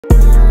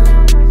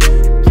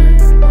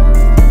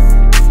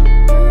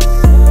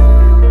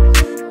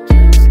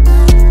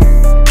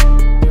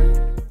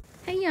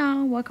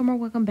welcome or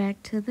welcome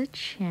back to the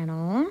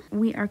channel.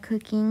 We are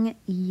cooking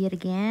yet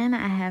again.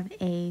 I have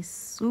a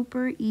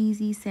super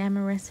easy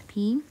salmon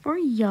recipe for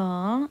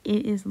y'all.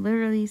 It is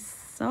literally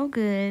so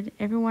good.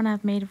 Everyone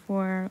I've made it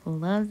for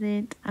loves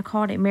it. I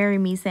called it Marry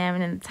Me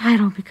Salmon in the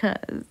title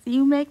because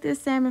you make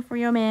this salmon for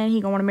your man, he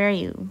gonna want to marry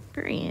you,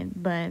 period.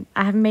 But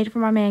I haven't made it for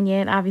my man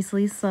yet,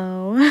 obviously,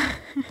 so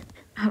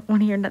I don't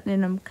want to hear nothing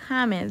in them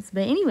comments.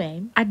 But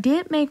anyway, I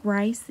did make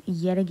rice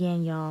yet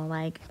again, y'all.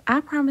 Like, I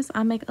promise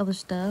I make other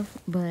stuff,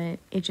 but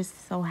it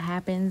just so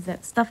happens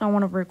that stuff I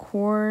want to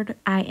record,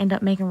 I end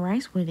up making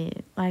rice with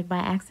it, like by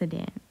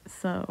accident.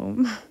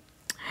 So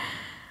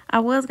I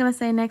was gonna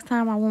say next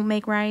time I won't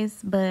make rice,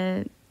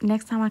 but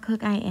next time I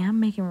cook, I am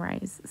making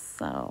rice.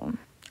 So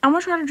I'm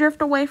gonna try to drift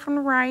away from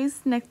the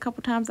rice next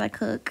couple times I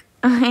cook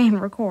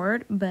and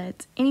record.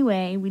 But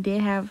anyway, we did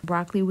have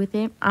broccoli with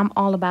it. I'm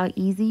all about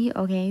easy,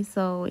 okay?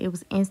 So it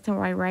was instant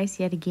white rice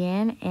yet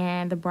again,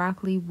 and the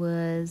broccoli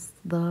was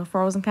the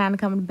frozen kind of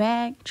coming in the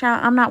bag.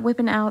 Child, I'm not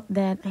whipping out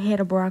that head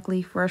of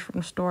broccoli fresh from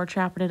the store,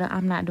 chopping it up.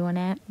 I'm not doing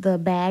that. The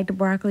bagged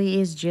broccoli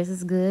is just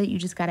as good. You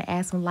just gotta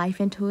add some life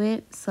into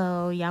it.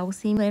 So y'all will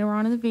see later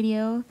on in the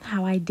video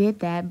how I did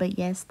that. But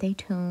yes, stay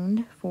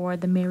tuned for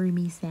the Marry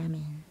Me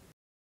Salmon.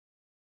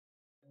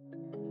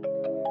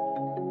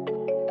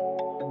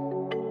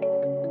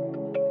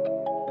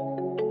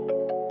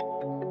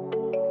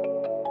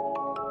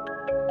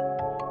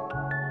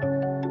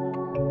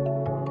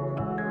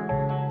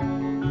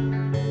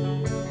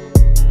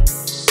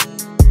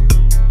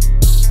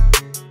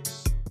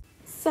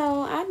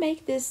 So I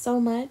make this so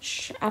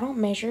much, I don't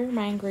measure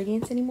my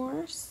ingredients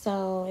anymore.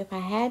 So if I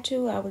had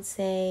to, I would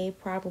say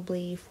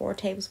probably 4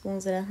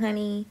 tablespoons of the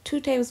honey, 2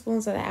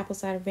 tablespoons of the apple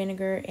cider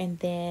vinegar, and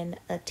then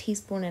a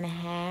teaspoon and a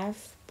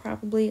half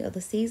probably of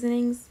the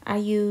seasonings. I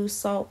use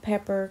salt,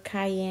 pepper,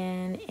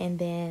 cayenne, and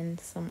then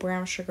some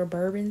brown sugar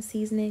bourbon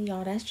seasoning.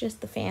 Y'all, that's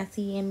just the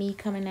fancy in me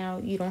coming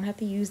out. You don't have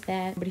to use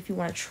that, but if you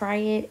want to try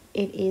it,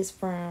 it is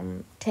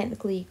from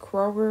technically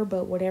Kroger,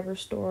 but whatever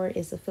store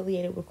is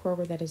affiliated with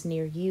Kroger that is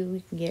near you,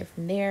 you can get it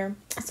from there.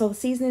 So the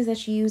seasonings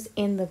that you use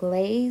in the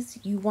glaze,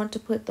 you want to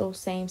put those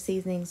same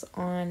seasonings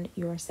on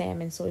your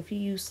salmon. So if you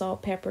use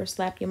salt, pepper,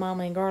 slap your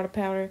mama, and garlic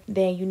powder,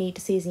 then you need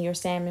to season your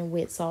salmon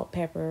with salt,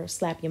 pepper,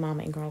 slap your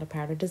mama, and garlic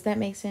powder. Does that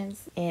make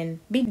sense? And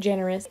be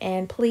generous,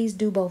 and please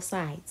do both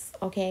sides,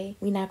 okay?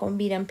 We're not gonna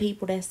be them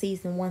people that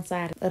season one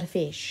side of the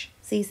fish.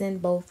 Season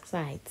both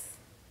sides,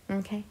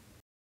 okay?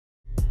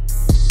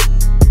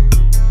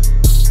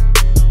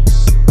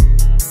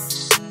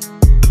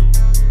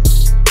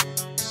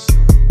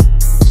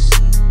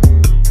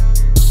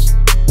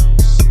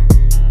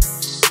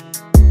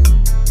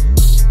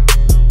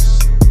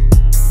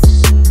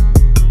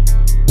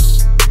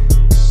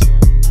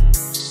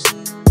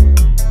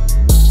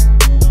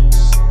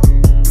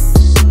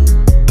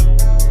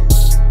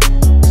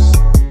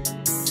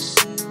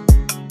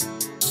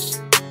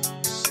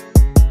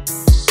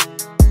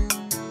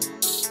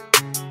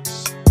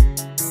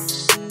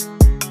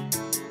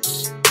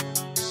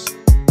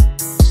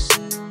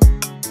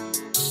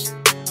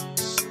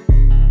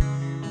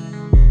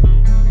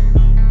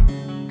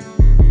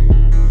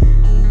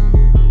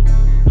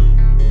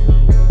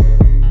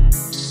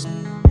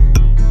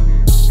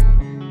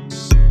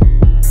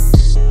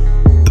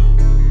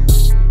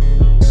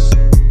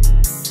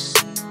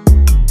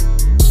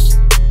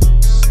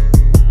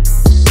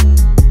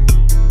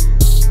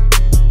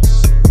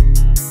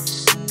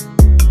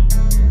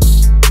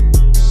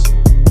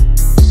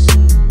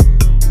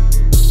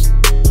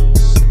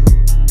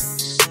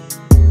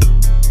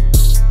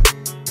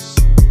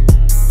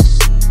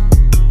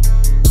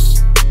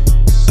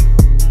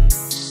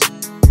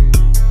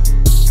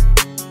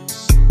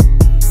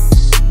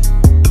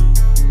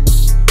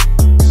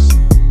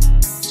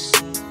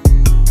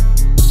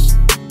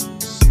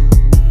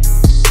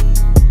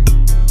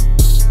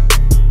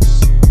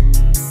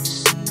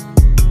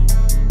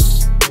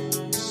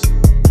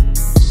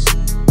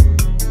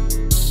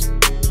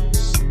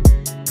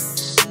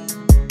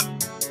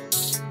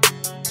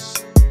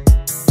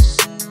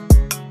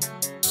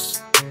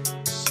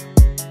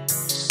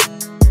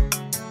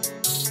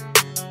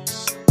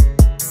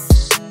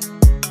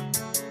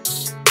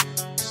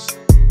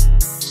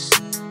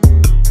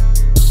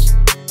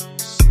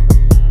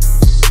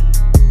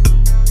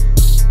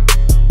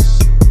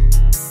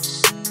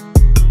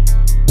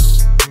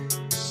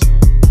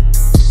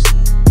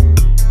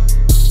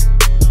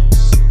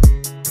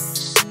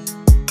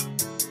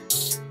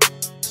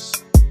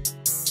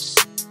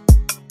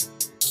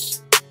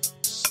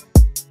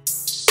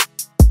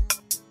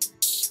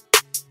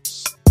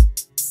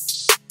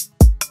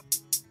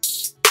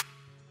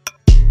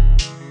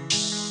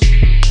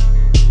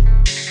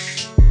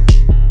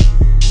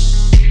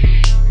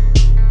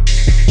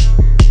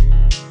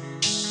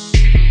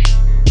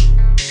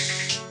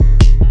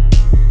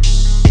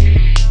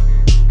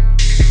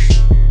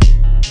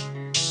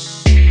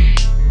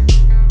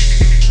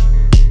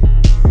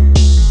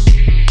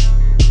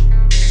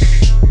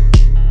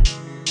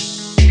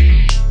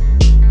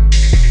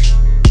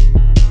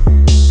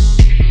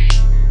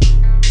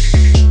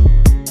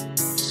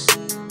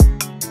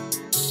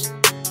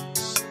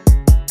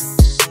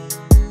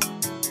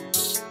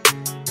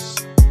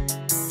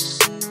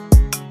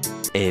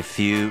 A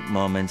few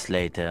moments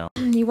later.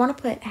 You want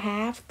to put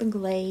half the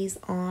glaze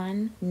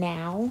on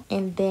now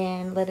and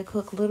then let it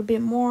cook a little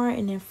bit more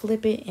and then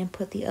flip it and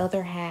put the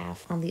other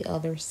half on the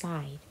other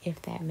side,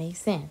 if that makes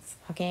sense.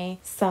 Okay,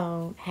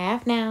 so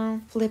half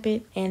now, flip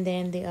it, and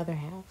then the other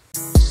half.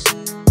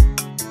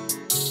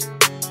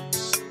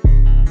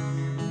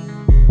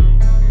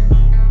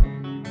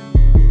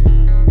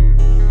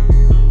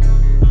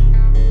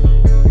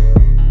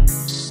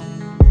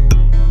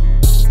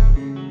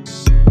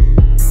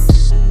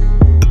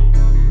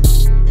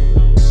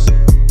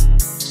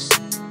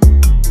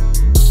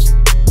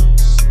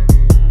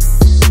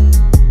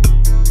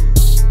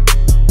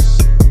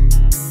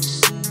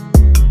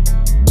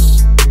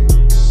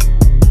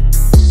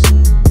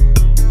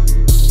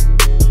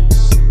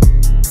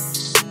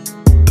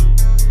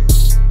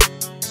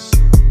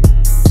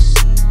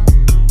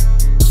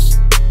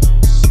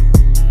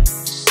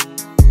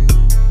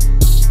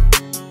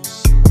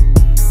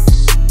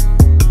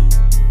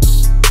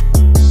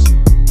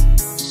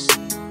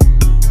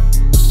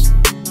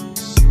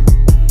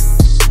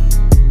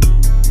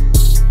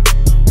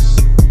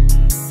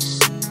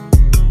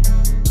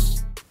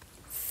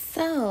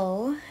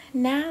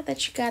 Now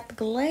that you got the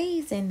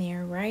glaze in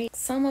there, right,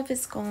 some of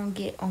it's gonna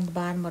get on the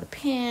bottom of the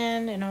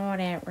pan and all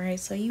that, right?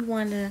 So you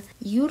want to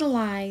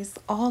utilize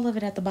all of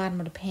it at the bottom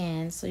of the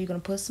pan. So you're gonna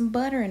put some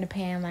butter in the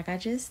pan like I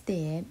just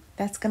did.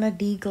 That's gonna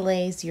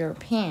deglaze your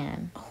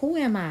pan. Who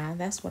am I?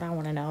 That's what I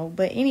want to know.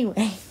 But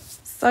anyway,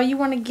 so you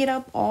want to get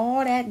up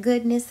all that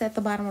goodness at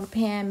the bottom of the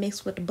pan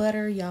mixed with the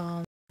butter,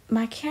 y'all.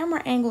 My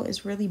camera angle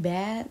is really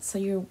bad, so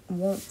you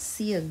won't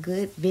see a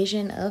good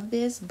vision of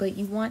this, but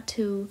you want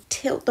to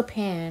tilt the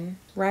pan,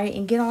 right,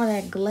 and get all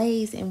that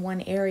glaze in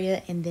one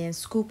area and then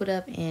scoop it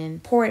up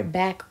and pour it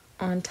back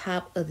on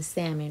top of the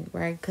salmon,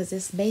 right, because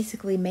it's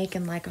basically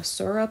making like a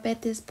syrup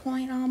at this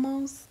point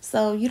almost.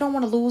 So you don't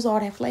want to lose all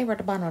that flavor at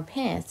the bottom of the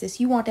pan. Sis,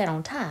 you want that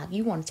on top.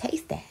 You want to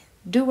taste that.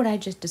 Do what I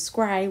just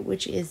described,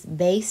 which is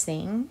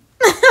basting.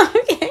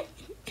 Okay.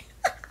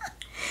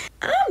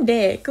 I'm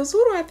dead, because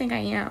who do I think I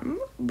am?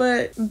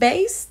 But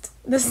baste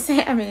the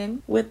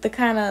salmon with the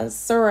kind of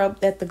syrup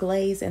that the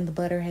glaze and the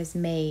butter has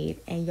made.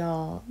 And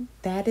y'all,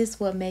 that is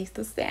what makes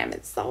the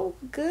salmon so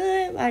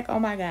good. Like, oh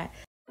my God.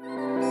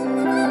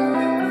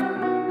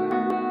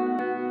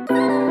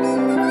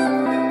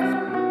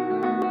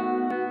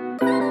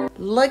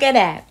 Look at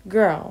that,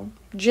 girl.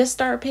 Just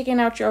start picking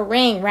out your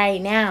ring right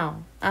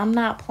now. I'm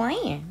not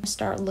playing.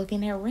 Start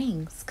looking at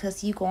rings,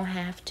 because you're going to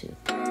have to.